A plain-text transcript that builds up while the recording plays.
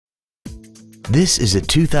This is a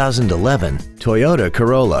 2011 Toyota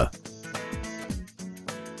Corolla.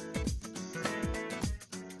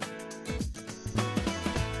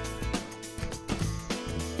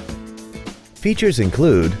 Features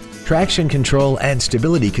include traction control and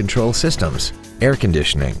stability control systems, air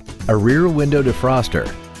conditioning, a rear window defroster,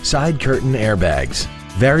 side curtain airbags,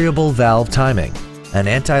 variable valve timing, an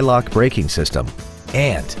anti-lock braking system,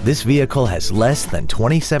 and this vehicle has less than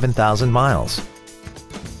 27,000 miles.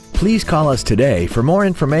 Please call us today for more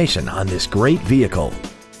information on this great vehicle.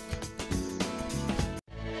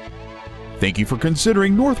 Thank you for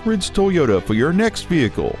considering Northridge Toyota for your next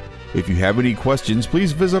vehicle. If you have any questions,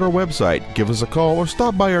 please visit our website, give us a call, or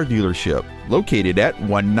stop by our dealership located at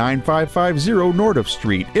 19550 Nordoff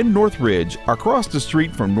Street in Northridge, across the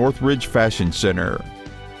street from Northridge Fashion Center.